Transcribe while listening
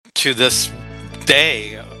to this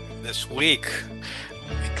day, this week,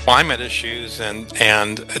 climate issues, and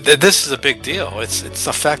this is a big deal. It's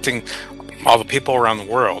affecting all the people around the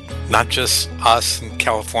world, not just us in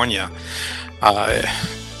California. Uh,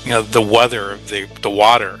 the weather, the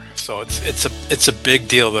water. So it's a big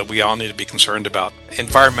deal that we all need to be concerned about.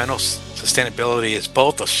 Environmental sustainability is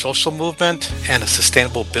both a social movement and a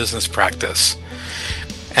sustainable business practice.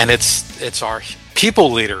 And it's our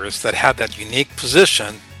people leaders that have that unique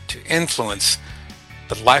position to influence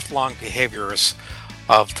the lifelong behaviors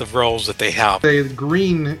of the roles that they have.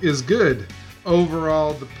 Green is good.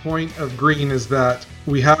 Overall, the point of green is that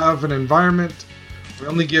we have an environment. We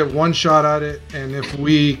only get one shot at it, and if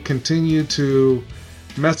we continue to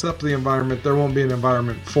mess up the environment, there won't be an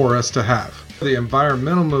environment for us to have. The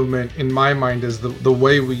environmental movement, in my mind, is the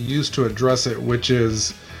way we used to address it, which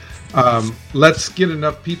is let's get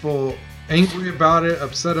enough people angry about it,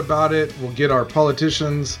 upset about it. We'll get our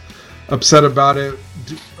politicians upset about it.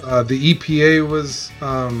 The EPA was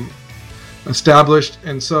established,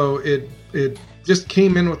 and so it just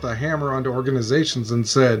came in with a hammer onto organizations and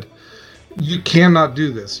said, you cannot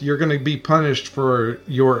do this. You're going to be punished for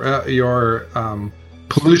your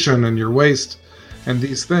pollution and your waste and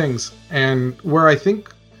these things. And where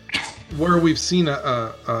we've seen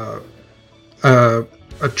a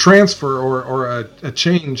transfer or a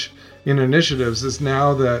change in initiatives is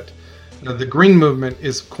now that the green movement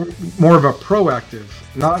is more of a proactive,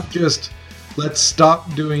 not just let's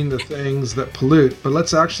stop doing the things that pollute, but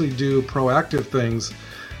let's actually do proactive things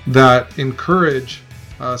that encourage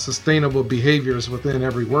sustainable behaviors within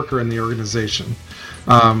every worker in the organization.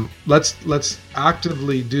 Let's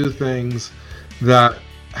actively do things that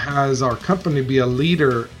has our company be a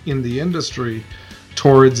leader in the industry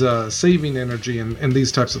towards saving energy and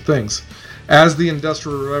these types of things. As the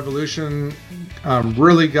Industrial Revolution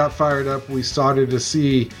really got fired up, we started to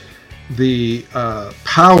see the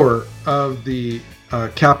power of the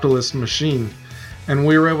capitalist machine, and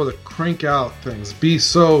we were able to crank out things, be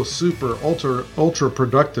so super ultra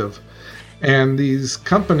productive, and these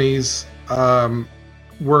companies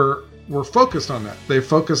were focused on that. They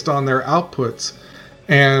focused on their outputs,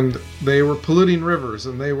 and they were polluting rivers,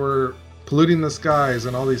 and they were polluting the skies,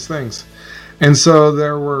 and all these things. And so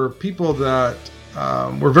there were people that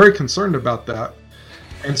were very concerned about that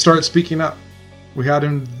and started speaking up. We had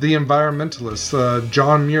the environmentalists,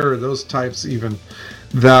 John Muir, those types even,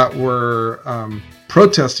 that were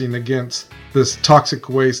protesting against this toxic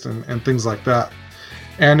waste and things like that.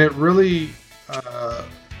 And it really,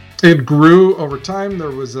 it grew over time.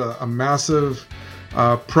 There was a massive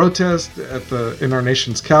protest in our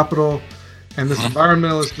nation's capital, and this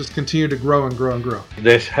environmentalists just continue to grow and grow and grow.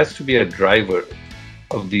 There has to be a driver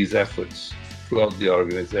of these efforts throughout the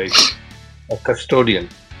organization, a custodian,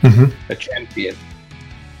 a champion.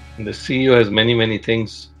 And the CEO has many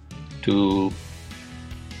things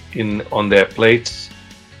on their plates.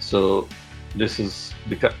 So this is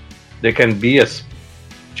because they can be a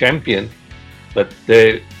champion, but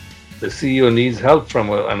the CEO needs help from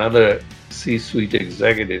another C-suite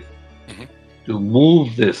executive to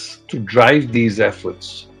move this, to drive these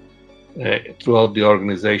efforts throughout the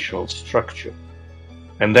organizational structure.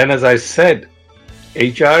 And then, as I said,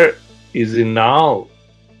 HR is now,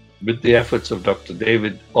 with the efforts of Dr.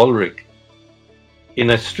 David Ulrich,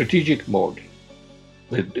 in a strategic mode.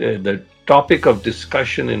 The topic of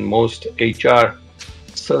discussion in most HR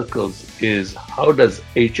circles is, how does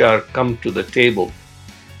HR come to the table?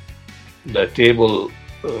 The table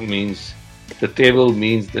means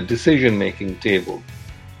the decision-making table.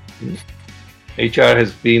 HR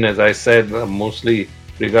has been, as I said, mostly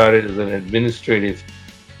regarded as an administrative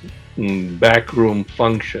backroom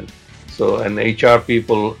function. So, and HR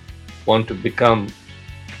people want to become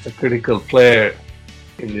a critical player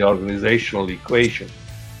in the organizational equation.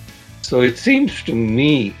 So it seems to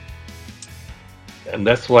me, and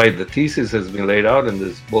that's why the thesis has been laid out in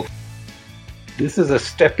this book, this is a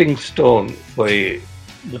stepping stone for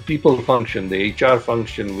the people function, the HR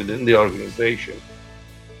function within the organization,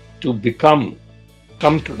 to come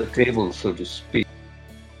to the table, so to speak,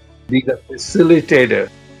 be the facilitator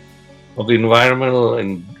of environmental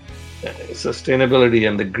and sustainability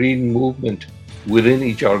and the green movement within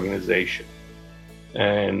each organization.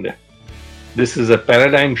 And this is a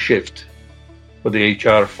paradigm shift for the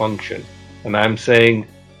HR function. And I'm saying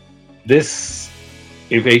this,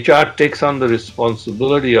 if HR takes on the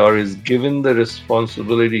responsibility or is given the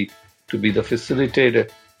responsibility to be the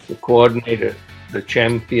facilitator, the coordinator, the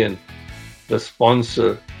champion, the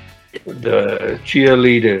sponsor, the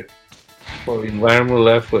cheerleader for environmental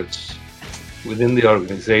efforts within the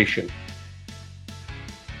organization,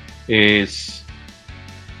 is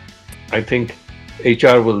I think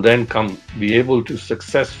HR will then be able to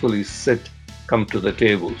successfully come to the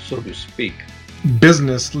table, so to speak.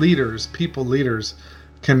 Business leaders, people leaders,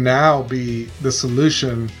 can now be the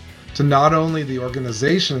solution to not only the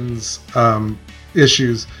organization's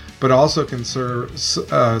issues, but also can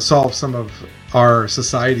solve some of our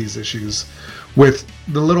society's issues with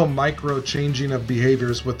the little micro changing of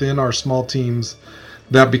behaviors within our small teams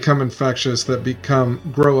that become infectious, that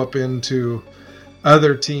grow up into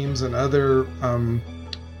other teams and other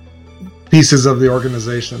pieces of the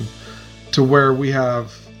organization, to where we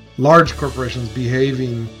have large corporations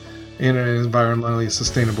behaving in an environmentally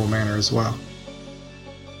sustainable manner as well.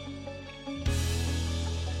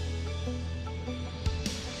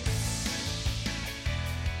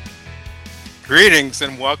 Greetings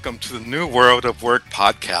and welcome to the New World of Work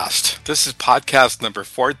podcast. This is podcast number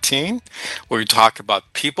 14, where we talk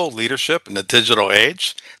about people, leadership in the digital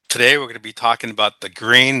age. Today, we're going to be talking about the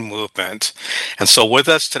green movement. And so with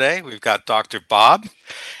us today, we've got Dr. Bob,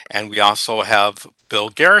 and we also have Bill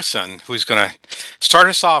Garrison, who's going to start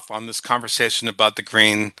us off on this conversation about the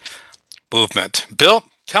green movement. Bill,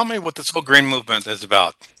 tell me what this whole green movement is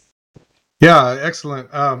about. Yeah, excellent.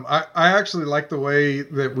 I actually like the way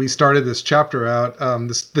that we started this chapter out.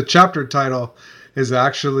 The chapter title is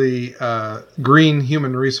actually Green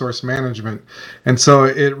Human Resource Management. And so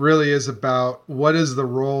it really is about what is the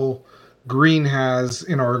role green has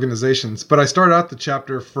in our organizations. But I started out the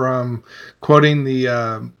chapter from quoting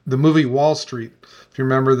the movie Wall Street. If you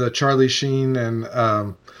remember the Charlie Sheen and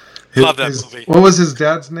love that movie. What was his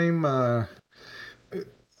dad's name?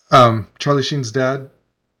 Charlie Sheen's dad?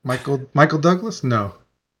 Michael Douglas? No.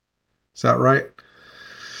 Is that right?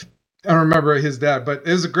 I don't remember his dad, but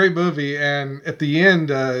it was a great movie. And at the end,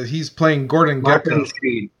 he's playing Gordon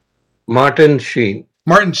Gekko. Martin Sheen.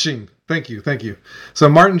 Martin Sheen. Thank you. So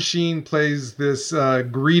Martin Sheen plays this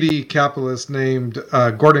greedy capitalist named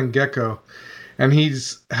Gordon Gekko. And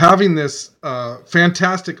he's having this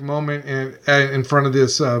fantastic moment in front of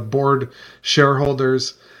this board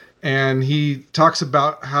shareholders. And he talks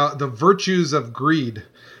about how the virtues of greed,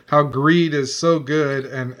 how greed is so good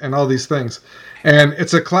and all these things. And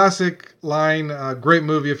it's a classic line, great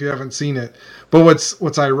movie if you haven't seen it. But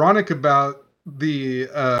what's ironic about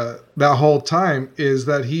that whole time is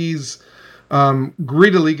that he's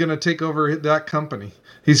greedily going to take over that company.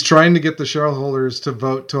 He's trying to get the shareholders to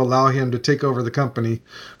vote to allow him to take over the company,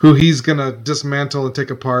 who he's going to dismantle and take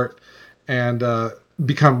apart and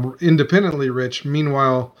become independently rich,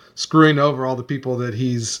 meanwhile screwing over all the people that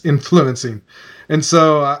he's influencing. And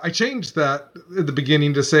so I changed that at the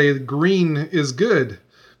beginning to say green is good.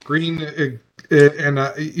 Green,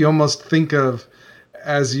 and you almost think of,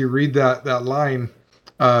 as you read that line,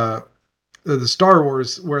 the Star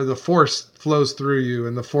Wars, where the Force flows through you,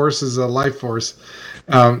 and the Force is a life force.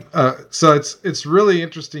 So it's really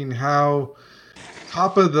interesting how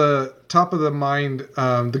top of the mind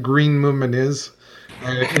the green movement is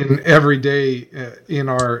in in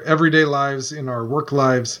our everyday lives, in our work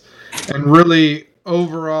lives. And really,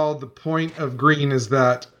 overall, the point of green is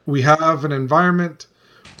that we have an environment.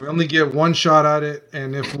 We only get one shot at it.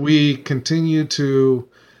 And if we continue to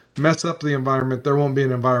mess up the environment, there won't be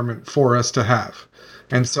an environment for us to have.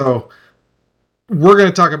 And so we're going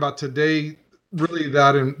to talk about today really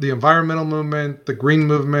that in the environmental movement, the green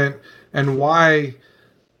movement, and why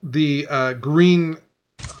the green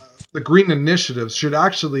initiatives should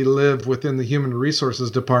actually live within the human resources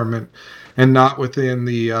department and not within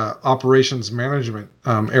the operations management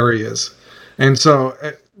areas. And so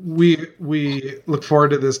we look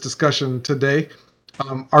forward to this discussion today.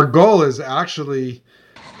 Our goal is actually,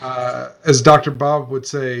 as Dr. Bob would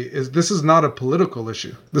say, this is not a political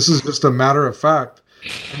issue. This is just a matter of fact.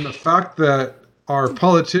 And the fact that our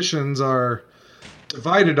politicians are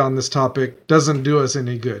divided on this topic doesn't do us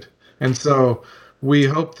any good. And so we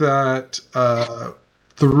hope that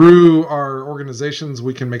through our organizations,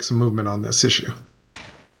 we can make some movement on this issue.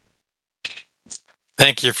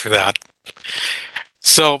 Thank you for that.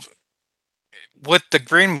 So with the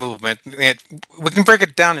green movement, we can break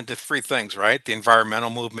it down into three things, right? The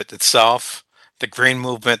environmental movement itself, the green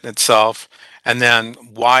movement itself, and then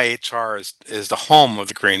why HR is the home of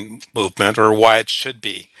the green movement, or why it should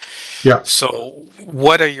be. Yeah. So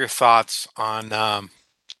what are your thoughts on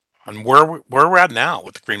where we're at now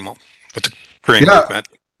with the green movement?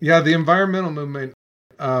 Yeah, the environmental movement,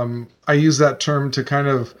 I use that term to kind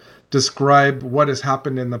of describe what has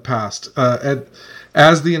happened in the past.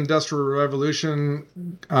 As the Industrial Revolution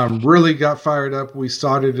really got fired up, we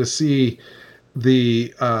started to see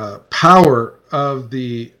the power of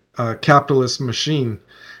the capitalist machine.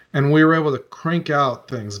 and we were able to crank out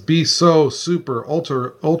things, be so super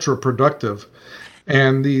ultra productive.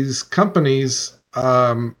 And these companies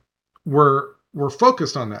were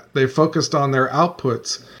focused on that. They focused on their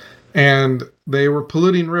outputs, and they were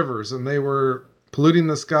polluting rivers, and they were polluting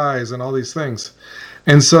the skies, and all these things.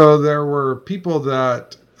 And so there were people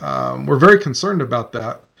that were very concerned about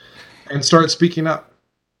that and started speaking up.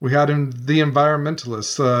 We had the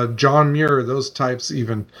environmentalists, John Muir, those types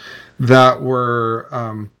even, that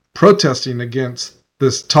were protesting against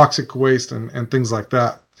this toxic waste and things like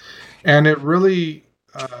that. And it really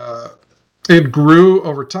it grew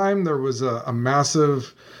over time. There was a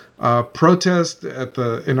massive protest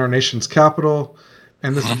in our nation's capital,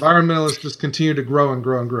 and this environmentalists just continued to grow and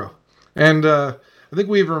grow and grow. And I think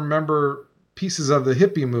we even remember pieces of the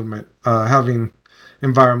hippie movement having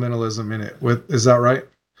environmentalism in it. Is that right?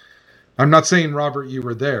 I'm not saying, Robert, you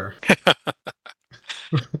were there.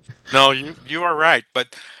 No, you are right.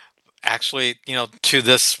 But actually, to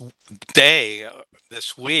this day,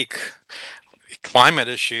 this week, climate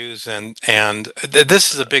issues and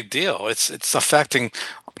this is a big deal. It's affecting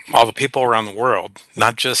all the people around the world,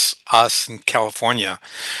 not just us in California.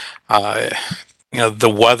 Uh, the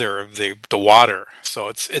weather, the water. So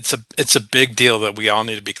it's a big deal that we all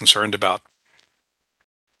need to be concerned about.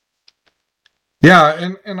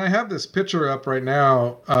 Yeah, and I have this picture up right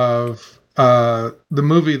now of the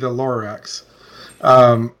movie The Lorax.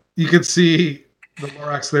 You could see the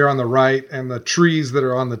Lorax there on the right and the trees that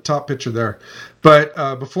are on the top picture there. But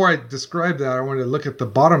before I describe that, I wanted to look at the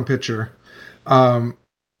bottom picture.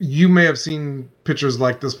 You may have seen pictures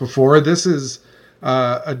like this before. This is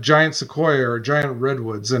a giant sequoia or giant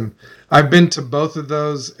redwoods, and I've been to both of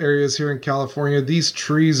those areas here in California. These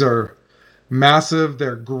trees are massive.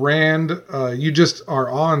 They're grand. You just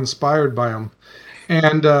are awe-inspired by them.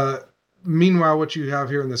 And meanwhile, what you have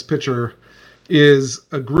here in this picture is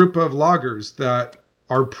a group of loggers that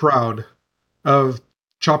are proud of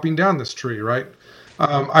chopping down this tree, right?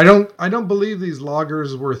 I don't believe these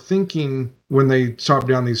loggers were thinking when they chopped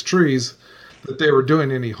down these trees that they were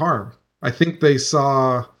doing any harm. I think they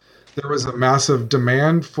saw there was a massive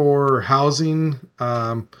demand for housing,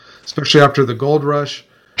 especially after the gold rush.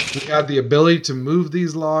 We had the ability to move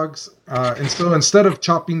these logs, and so instead of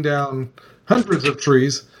chopping down hundreds of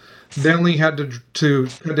trees, they only had to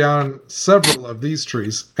cut down several of these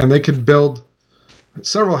trees, and they could build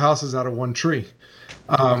several houses out of one tree.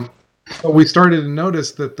 But we started to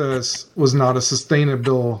notice that this was not a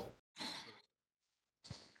sustainable.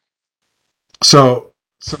 So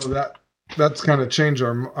that's kind of changed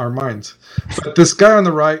our minds. But this guy on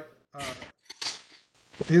the right,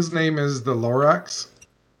 his name is the Lorax.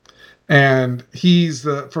 And he's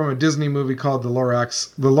from a Disney movie called The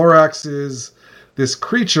Lorax. The Lorax is this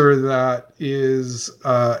creature that is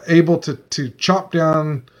able to chop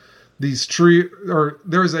down these trees. Or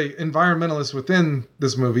there's a environmentalist within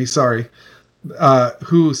this movie,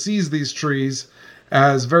 who sees these trees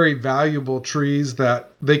as very valuable trees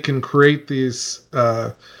that they can create these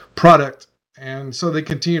product. And so they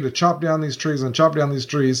continue to chop down these trees and chop down these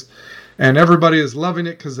trees. And everybody is loving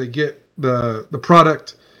it because they get the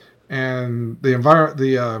product. And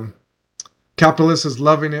the capitalist is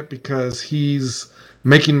loving it because he's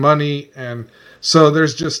making money. And so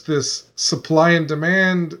there's just this supply and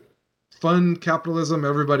demand, fun capitalism,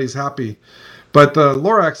 everybody's happy. But the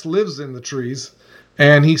Lorax lives in the trees,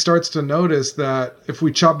 and he starts to notice that if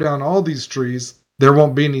we chop down all these trees, there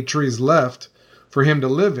won't be any trees left for him to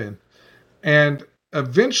live in. And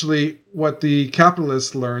eventually, what the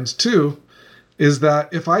capitalist learns too is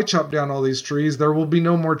that if I chop down all these trees, there will be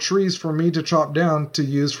no more trees for me to chop down to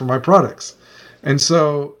use for my products. And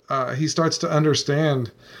so he starts to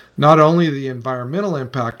understand not only the environmental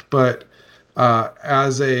impact, but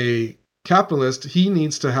as a capitalist, he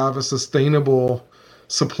needs to have a sustainable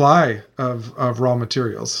supply of raw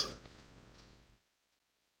materials.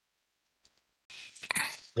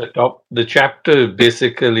 The chapter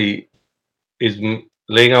basically is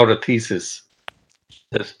laying out a thesis.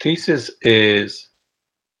 The thesis is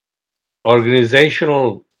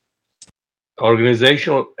organizational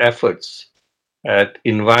efforts at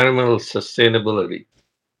environmental sustainability.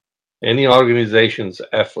 Any organization's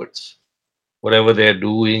efforts, whatever they're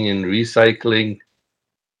doing in recycling,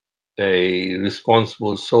 a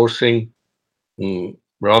responsible sourcing,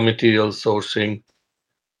 raw material sourcing,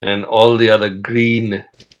 and all the other green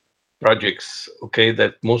projects,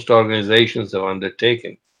 that most organizations have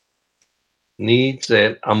undertaken, needs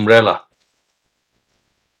an umbrella,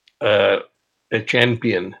 a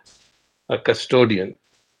champion, a custodian.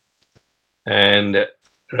 And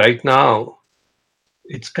right now,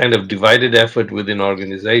 it's kind of divided effort within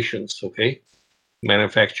organizations,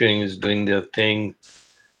 manufacturing is doing their thing,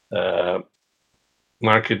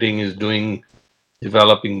 marketing is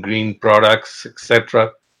developing green products,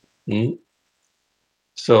 etc.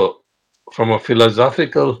 So, from a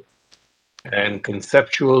philosophical and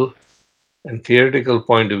conceptual and theoretical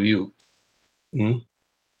point of view,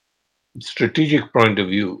 strategic point of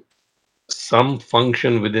view, some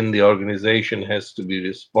function within the organization has to be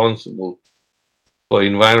responsible for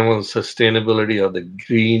environmental sustainability or the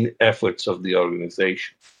green efforts of the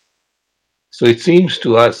organization. So it seems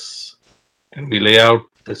to us, and we lay out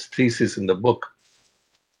this thesis in the book,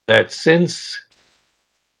 that since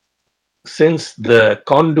the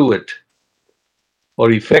conduit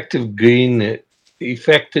for effectively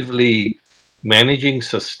managing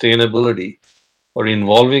sustainability or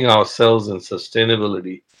involving ourselves in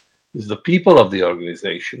sustainability is the people of the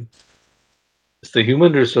organization, it's the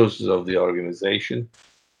human resources of the organization,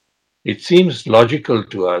 it seems logical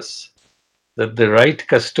to us that the right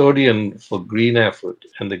custodian for green effort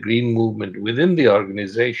and the green movement within the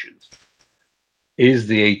organization is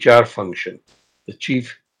the HR function, the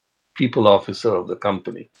chief people officer of the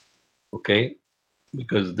company, okay?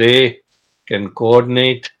 Because they can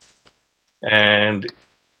coordinate and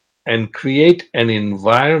create an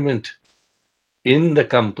environment in the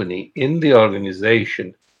company, in the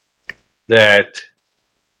organization, that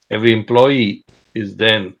every employee is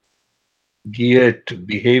then geared to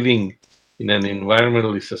behaving in an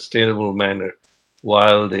environmentally sustainable manner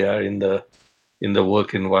while they are in the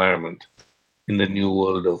work environment, in the new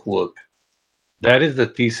world of work. That is the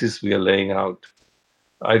thesis we are laying out.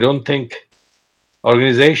 I don't think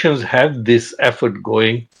organizations have this effort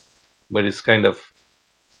going, but it's kind of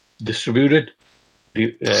distributed,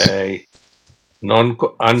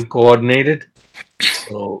 uncoordinated.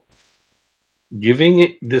 So giving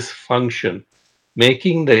it this function,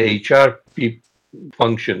 making the HR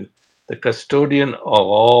function the custodian of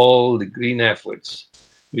all the green efforts,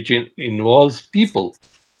 which involves people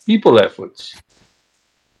efforts,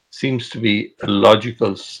 seems to be a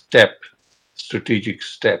logical step, strategic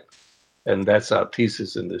step. And that's our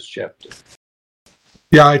thesis in this chapter.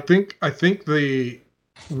 Yeah, I think the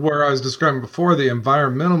where I was describing before, the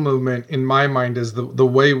environmental movement in my mind is the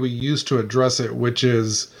way we used to address it, which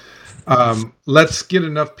is let's get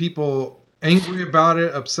enough people angry about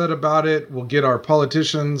it, upset about it. We'll get our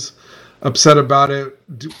politicians upset about it.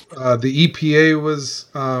 The EPA was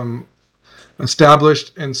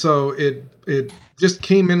established, and so it just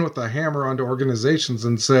came in with a hammer onto organizations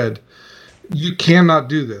and said, you cannot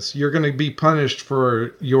do this. You're going to be punished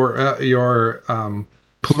for your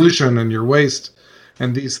pollution and your waste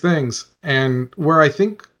and these things. And where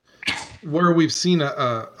we've seen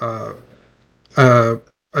a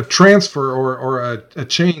transfer or a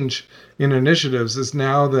change in initiatives is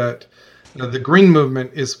now that the green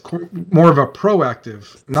movement is more of a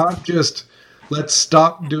proactive, not just let's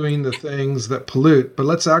stop doing the things that pollute, but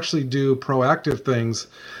let's actually do proactive things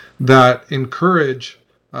that encourage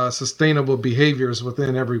sustainable behaviors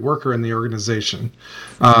within every worker in the organization.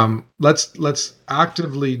 Let's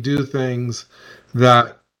actively do things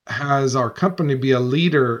that has our company be a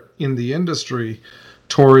leader in the industry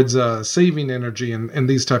towards saving energy and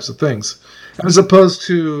these types of things, as opposed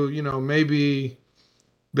to, maybe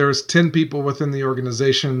there's 10 people within the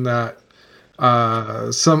organization that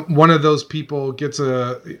one of those people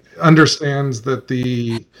understands that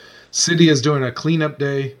the city is doing a cleanup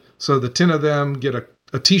day, so the 10 of them get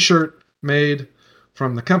a t-shirt made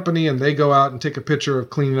from the company and they go out and take a picture of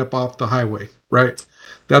cleaning up off the highway, right?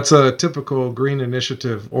 That's a typical green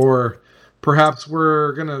initiative. Or perhaps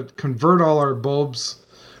we're going to convert all our bulbs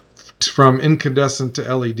from incandescent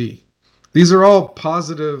to LED. These are all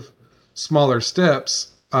positive, smaller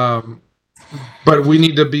steps, but we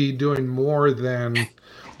need to be doing more than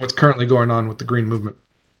what's currently going on with the green movement.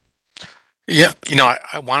 Yeah,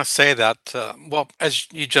 I want to say that, well, as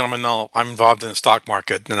you gentlemen know, I'm involved in the stock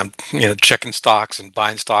market, and I'm, checking stocks and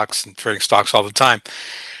buying stocks and trading stocks all the time.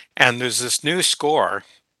 And there's this new score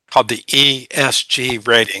called the ESG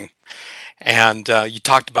rating. And you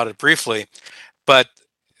talked about it briefly, but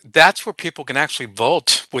that's where people can actually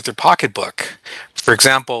vote with their pocketbook. For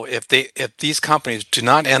example, if these companies do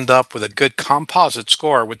not end up with a good composite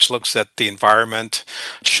score, which looks at the environment,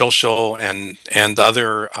 social, and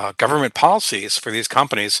other government policies for these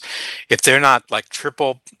companies, if they're not like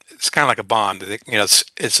triple, it's kind of like a bond.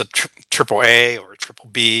 It's a triple A or a triple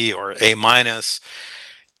B or A minus.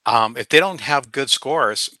 If they don't have good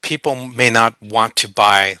scores, people may not want to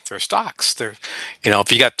buy their stocks. If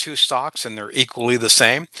you got two stocks and they're equally the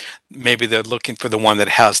same, maybe they're looking for the one that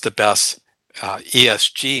has the best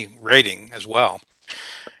ESG rating as well.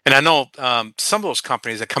 And I know some of those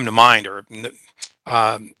companies that come to mind are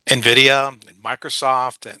NVIDIA, and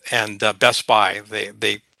Microsoft, and Best Buy.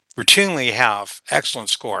 They routinely have excellent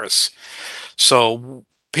scores. So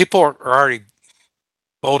people are already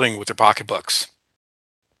voting with their pocketbooks.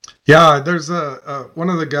 Yeah, there's one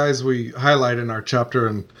of the guys we highlight in our chapter,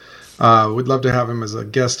 and we'd love to have him as a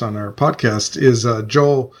guest on our podcast, is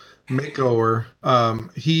Joel Makeover.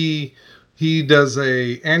 He does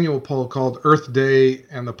a annual poll called Earth Day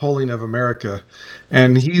and the Polling of America,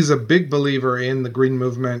 and he's a big believer in the green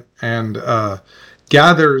movement and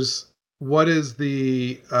gathers what is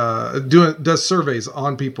the does surveys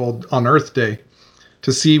on people on Earth Day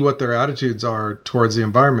to see what their attitudes are towards the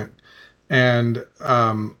environment. And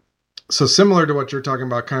so similar to what you're talking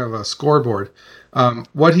about, kind of a scoreboard.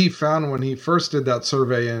 What he found when he first did that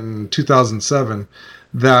survey in 2007,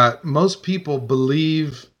 that most people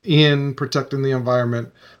believe in protecting the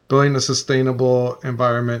environment, building a sustainable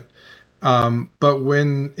environment. But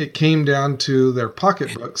when it came down to their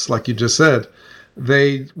pocketbooks, like you just said,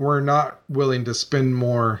 they were not willing to spend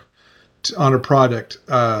more on a product,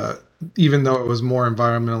 even though it was more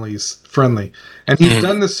environmentally friendly. And he's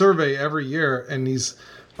done this survey every year, and he's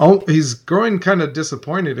growing kind of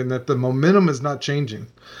disappointed in that the momentum is not changing.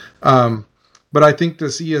 But I think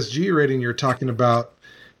this ESG rating you're talking about,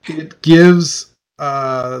 it gives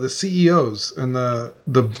the CEOs and the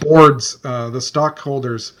boards, the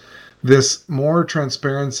stockholders, this more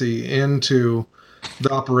transparency into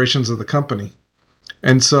the operations of the company.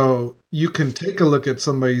 And so you can take a look at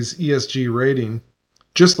somebody's ESG rating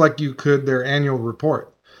just like you could their annual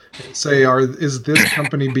report and say, is this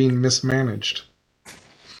company being mismanaged?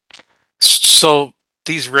 So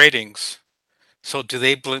these ratings, so do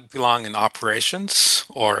they belong in operations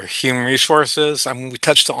or human resources? I mean, we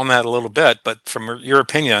touched on that a little bit, but from your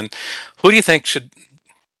opinion, who do you think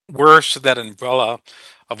where should that umbrella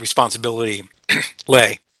of responsibility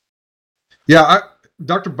lay? Yeah,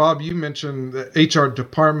 Dr. Bob, you mentioned the HR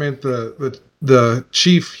department, the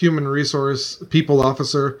chief human resource people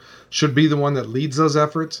officer should be the one that leads those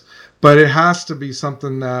efforts, but it has to be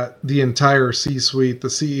something that the entire C-suite, the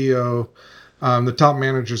CEO, the top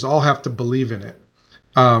managers all have to believe in it.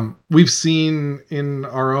 We've seen in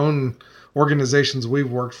our own organizations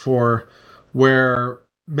we've worked for where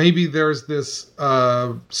maybe there's this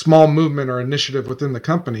small movement or initiative within the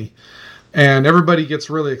company, and everybody gets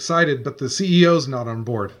really excited, but the CEO's not on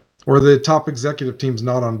board or the top executive team's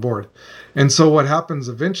not on board. And so what happens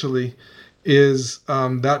eventually is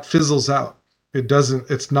that fizzles out.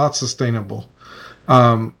 It's not sustainable.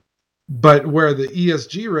 But where the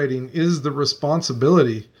ESG rating is the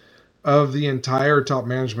responsibility of the entire top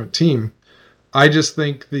management team, I just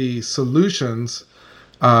think the solutions,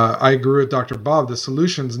 I agree with Dr. Bob, the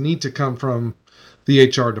solutions need to come from the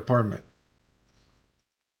HR department.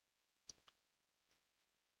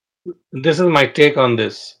 This is my take on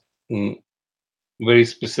this very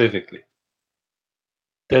specifically.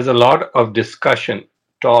 There's a lot of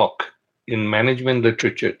talk in management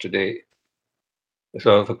literature today.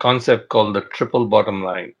 So of a concept called the triple bottom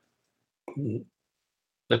line.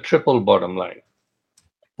 The triple bottom line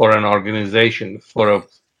for an organization, for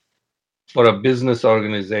a business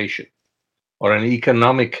organization, or an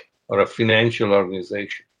economic or a financial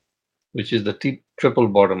organization, which is the triple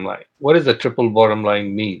bottom line. What does the triple bottom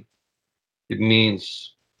line mean? It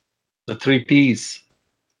means the 3 P's: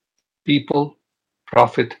 people,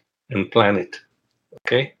 profit, and planet.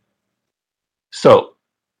 Okay? So,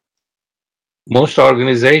 most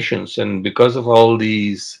organizations, and because of all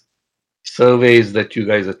these surveys that you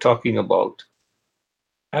guys are talking about,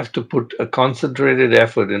 have to put a concentrated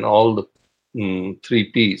effort in all the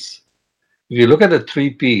 3 P's. If you look at the 3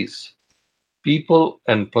 P's, people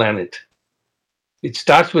and planet, it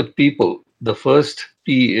starts with people. The first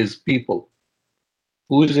P is people.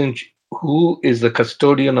 Who is the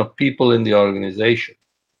custodian of people in the organization?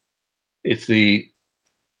 It's the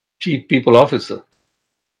chief people officer.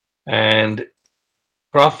 And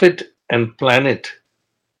profit and planet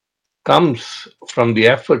comes from the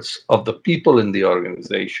efforts of the people in the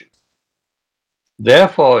organization.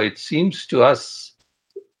 Therefore, it seems to us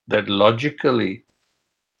that logically,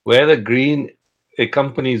 where a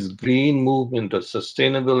company's green movement or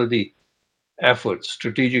sustainability efforts,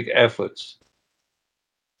 strategic efforts,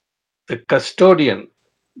 the custodian,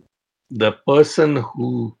 the person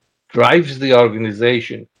who drives the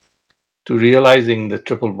organization to realizing the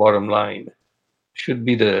triple bottom line, should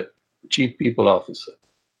be the chief people officer.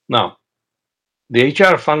 Now, the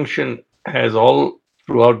HR function has all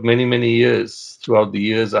throughout many years, throughout the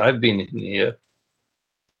years I've been in here,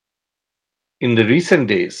 in the recent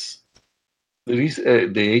days,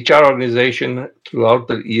 the HR organization throughout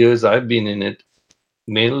the years I've been in it,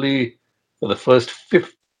 mainly for the first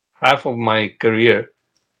half of my career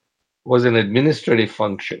was an administrative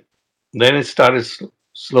function. Then it started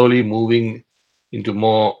slowly moving into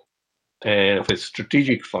more of a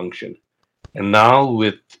strategic function. And now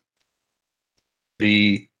with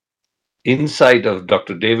the insight of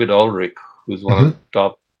Dr. David Ulrich, who's one of the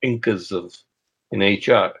top thinkers in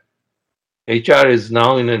HR, HR is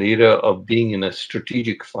now in an era of being in a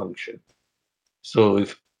strategic function. So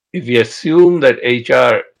if we assume that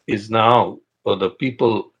HR is now, or the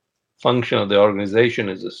people function of the organization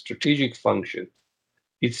is a strategic function,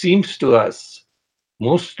 it seems to us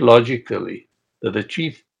most logically that the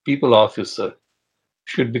chief people officer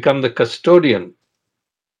should become the custodian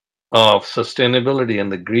of sustainability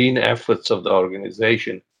and the green efforts of the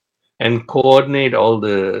organization and coordinate all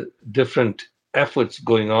the different efforts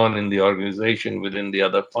going on in the organization within the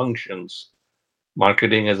other functions.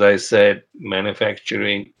 Marketing, as I said,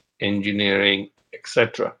 manufacturing, engineering,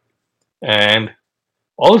 etc. And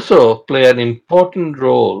also play an important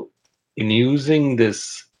role in using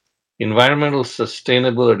this environmental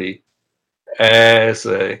sustainability as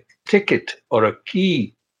a ticket or a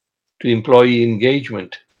key to employee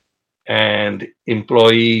engagement and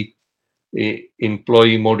employee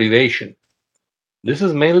motivation. This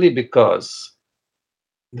is mainly because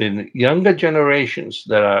the younger generations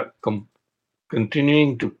that are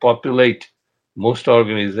continuing to populate most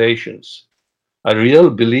organizations are real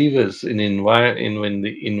believers in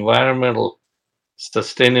the environmental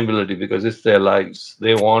sustainability because it's their lives.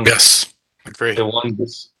 They want They want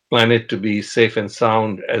this planet to be safe and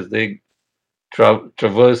sound as they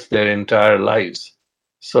traverse their entire lives.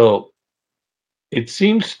 So it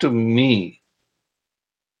seems to me,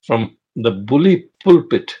 from the bully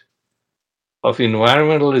pulpit of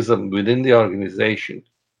environmentalism within the organization,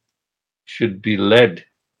 should be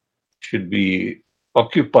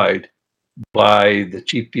occupied by the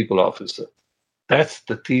chief people officer. That's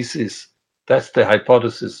the thesis, that's the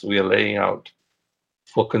hypothesis we are laying out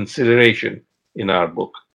for consideration in our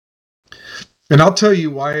book. And I'll tell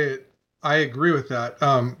you why I agree with that.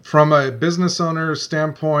 From a business owner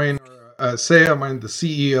standpoint, say I'm the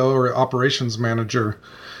CEO or operations manager,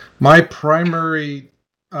 my primary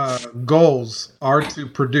goals are to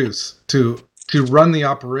produce, to run the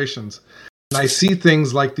operations. And I see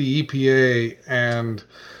things like the EPA and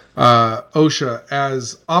OSHA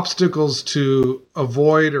as obstacles to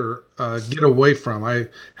avoid or get away from. I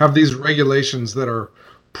have these regulations that are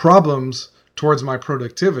problems towards my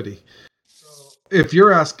productivity. So if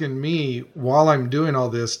you're asking me while I'm doing all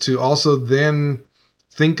this to also then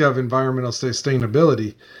think of environmental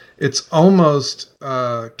sustainability, it's almost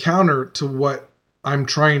counter to what I'm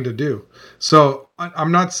trying to do. So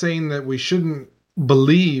I'm not saying that we shouldn't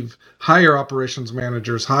hire operations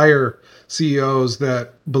managers, hire CEOs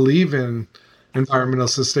that believe in environmental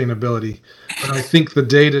sustainability. But I think the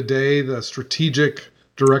day-to-day, the strategic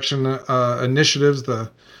direction initiatives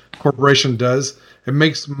the corporation does, it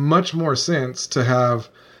makes much more sense to have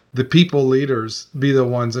the people leaders be the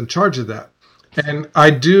ones in charge of that. And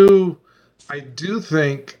I do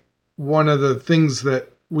think one of the things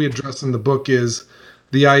that we address in the book is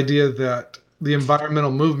the idea that the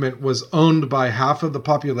environmental movement was owned by half of the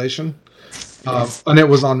population, and it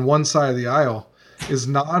was on one side of the aisle, is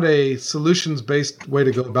not a solutions-based way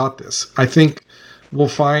to go about this. I think we'll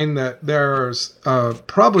find that there's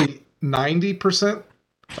probably 90%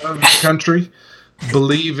 of the country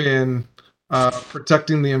believe in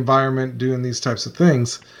protecting the environment, doing these types of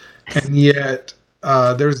things, and yet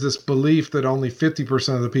there's this belief that only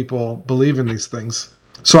 50% of the people believe in these things.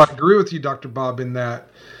 So I agree with you, Dr. Bob, in that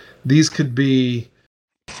these could be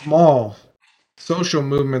small social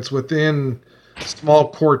movements within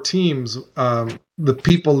small core teams. The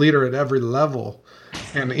people leader at every level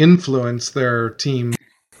and influence their team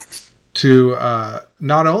to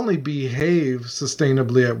not only behave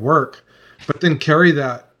sustainably at work, but then carry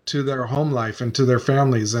that to their home life and to their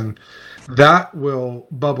families. And that will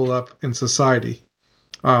bubble up in society.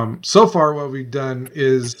 So far, what we've done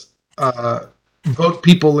is vote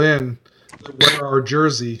people in that wear our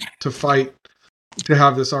jersey to fight, to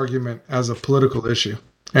have this argument as a political issue.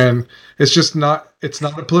 And it's not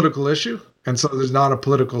a political issue. And so there's not a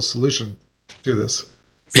political solution to this.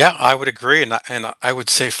 Yeah, I would agree. And I would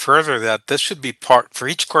say further that this should be part, for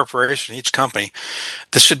each corporation, each company,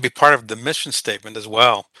 this should be part of the mission statement as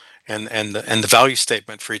well. And the value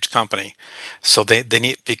statement for each company. So they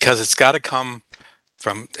need, because it's got to come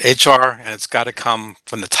from HR and it's got to come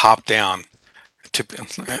from the top down.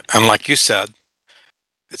 And like you said,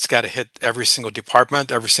 it's got to hit every single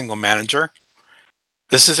department, every single manager.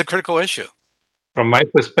 This is a critical issue. From my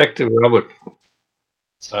perspective, Robert,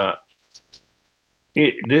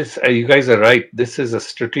 You guys are right. This is a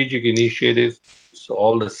strategic initiative, so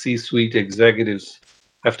all the C-suite executives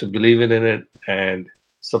have to believe in it and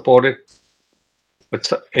support it. But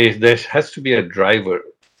there has to be a driver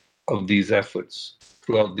of these efforts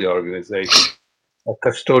throughout the organization, a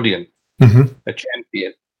custodian, Mm-hmm. a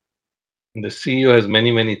champion. And the CEO has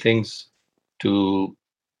many things to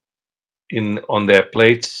in on their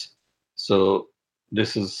plates. So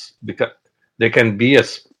this is because they can be a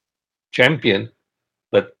champion,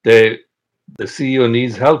 but the CEO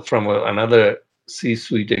needs help from another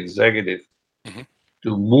C-suite executive Mhm.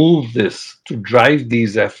 to move this, to drive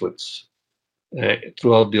these efforts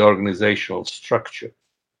throughout the organizational structure.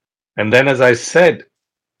 And then, as I said,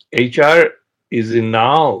 HR is in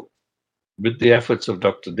now, with the efforts of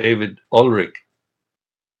Dr. David Ulrich,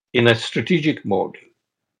 in a strategic mode.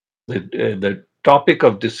 The topic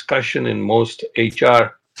of discussion in most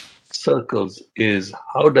HR circles is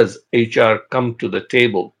how does HR come to the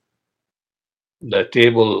table? The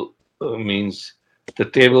table means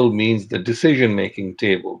the decision making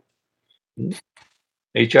table.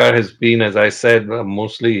 HR has been, as I said,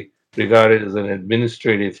 mostly regarded as an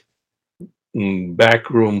administrative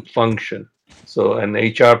backroom function. So, and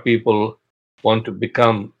HR people want to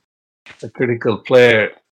become a critical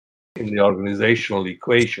player in the organizational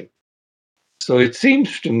equation. So it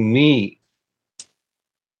seems to me,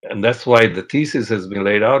 and that's why the thesis has been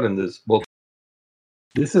laid out in this book,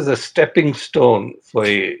 this is a stepping stone for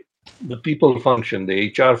the people function,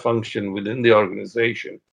 the HR function within the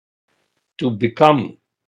organization to come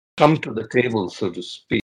to the table, so to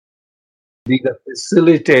speak, be the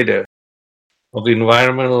facilitator of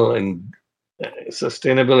environmental and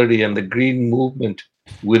sustainability and the green movement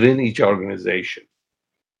within each organization.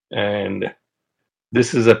 And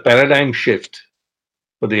this is a paradigm shift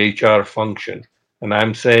for the HR function. And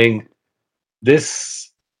I'm saying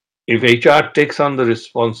this, if HR takes on the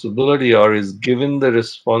responsibility or is given the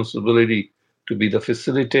responsibility to be the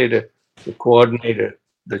facilitator, the coordinator,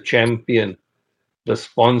 the champion, the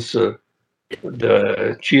sponsor,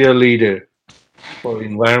 the cheerleader for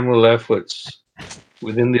environmental efforts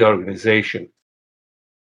within the organization,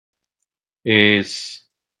 is,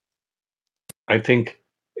 I think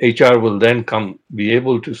HR will then be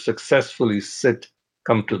able to successfully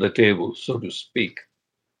come to the table, so to speak.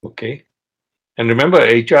 Okay. And remember,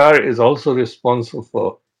 HR is also responsible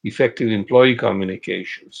for effective employee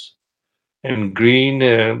communications and green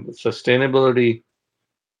sustainability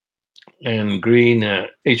and green.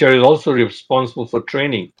 HR is also responsible for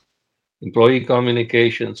training, employee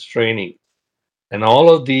communications training, and all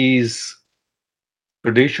of these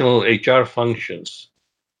traditional HR functions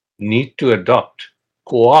need to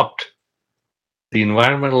co-opt the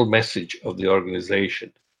environmental message of the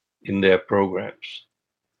organization in their programs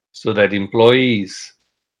so that employees,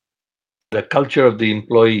 the culture of the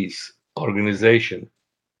employees organization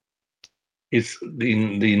is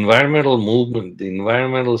the environmental movement, the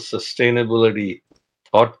environmental sustainability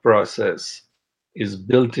thought process is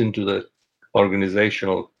built into the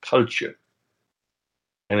organizational culture.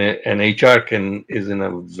 And HR is in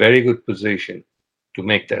a very good position to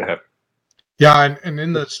make that happen. Yeah, and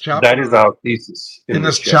in this chapter, That is our thesis. In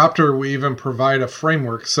this chapter, we even provide a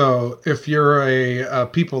framework. So if you're a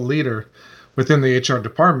people leader within the HR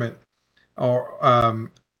department, or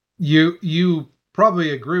you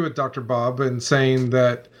probably agree with Dr. Bob in saying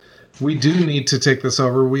that we do need to take this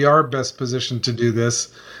over. We are best positioned to do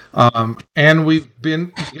this, and you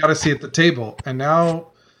got to see at the table. And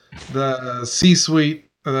now the C-suite,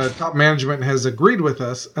 the top management has agreed with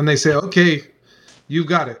us, and they say, "Okay, you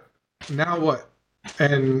got it. Now what?"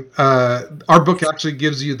 And our book actually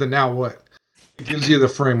gives you the now what. It gives you the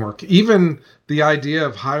framework. Even the idea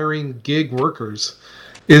of hiring gig workers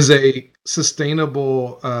is a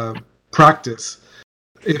sustainable practice.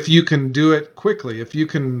 If you can do it quickly, if you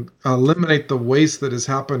can eliminate the waste that is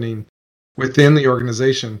happening within the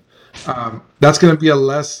organization, that's going to be a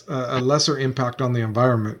lesser impact on the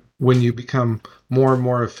environment when you become more and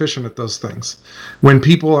more efficient at those things. When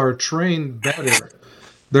people are trained better,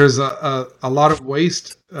 there's a lot of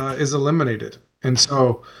waste is eliminated. And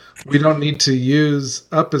so we don't need to use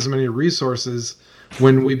up as many resources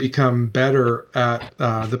when we become better at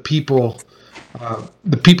the people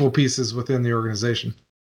pieces within the organization.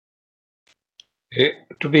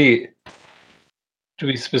 To be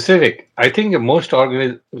specific, I think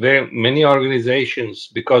many organizations,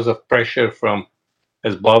 because of pressure from,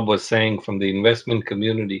 as Bob was saying, from the investment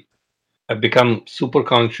community, have become super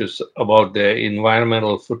conscious about their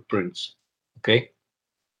environmental footprints. Okay.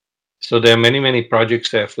 So there are many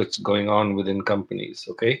projects efforts going on within companies.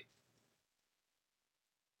 Okay.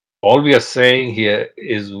 All we are saying here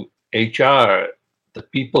is HR the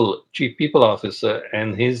chief people officer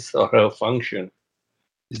and his or her function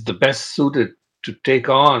is the best suited to take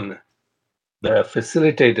on the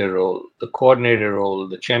facilitator role, the coordinator role,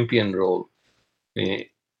 the champion role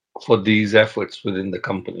for these efforts within the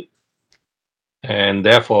company, and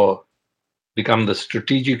therefore become the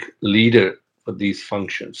strategic leader for these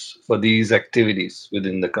functions, for these activities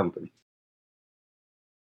within the company.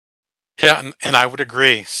 Yeah, and I would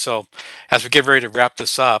agree. So, as we get ready to wrap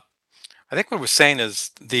this up, I think what we're saying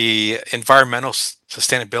is the environmental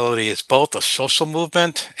sustainability is both a social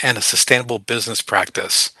movement and a sustainable business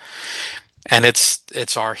practice. And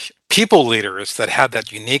it's our people leaders that have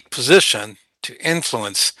that unique position to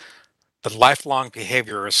influence the lifelong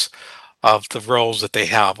behaviors of the roles that they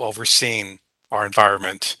have overseeing our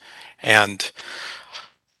environment and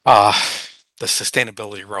uh, the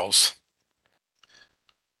sustainability roles.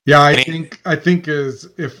 Yeah, I think as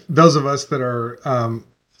if those of us that are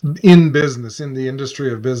in business, in the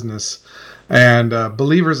industry of business, and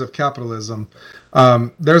believers of capitalism,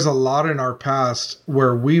 there's a lot in our past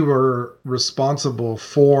where we were responsible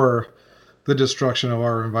for the destruction of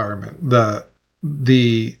our environment, the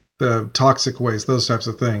toxic waste, those types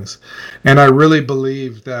of things. And I really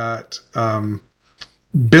believe that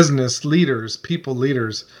business leaders, people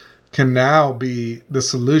leaders, can now be the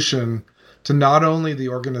solution to not only the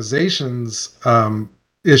organization's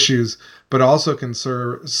issues, but also can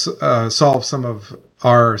solve some of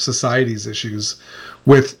our society's issues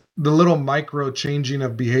with the little micro changing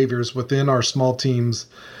of behaviors within our small teams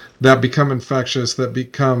that become infectious, that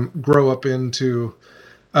grow up into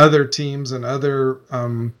other teams and other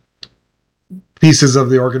pieces of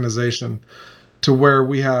the organization, to where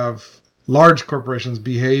we have large corporations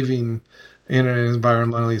behaving in an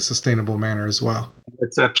environmentally sustainable manner as well.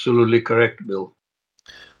 That's absolutely correct, Bill.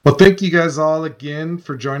 Well, thank you guys all again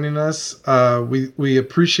for joining us. We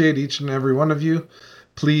appreciate each and every one of you.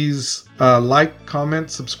 Please like, comment,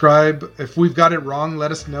 subscribe. If we've got it wrong,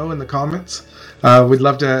 let us know in the comments. We'd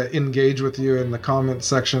love to engage with you in the comment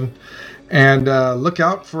section. And look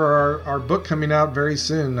out for our book coming out very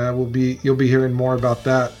soon. You'll be hearing more about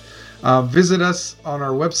that. Visit us on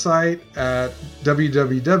our website at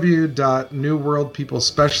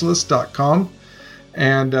www.newworldpeoplespecialist.com,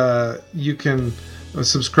 and you can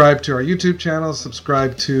subscribe to our YouTube channel,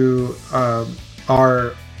 subscribe to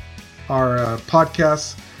our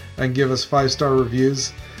podcasts, and give us 5-star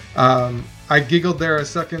reviews. I giggled there a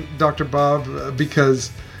second, Dr. Bob,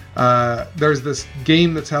 because there's this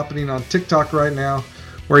game that's happening on TikTok right now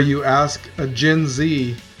where you ask a Gen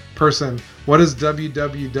Z person, what does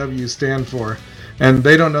WWW stand for? And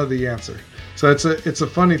they don't know the answer. So it's a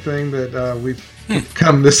funny thing that we've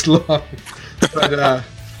come this long. But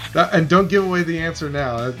and don't give away the answer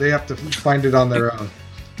now. They have to find it on their own.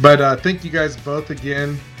 But thank you guys both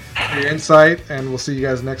again for your insight, and we'll see you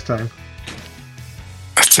guys next time.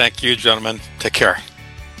 Thank you, gentlemen. Take care.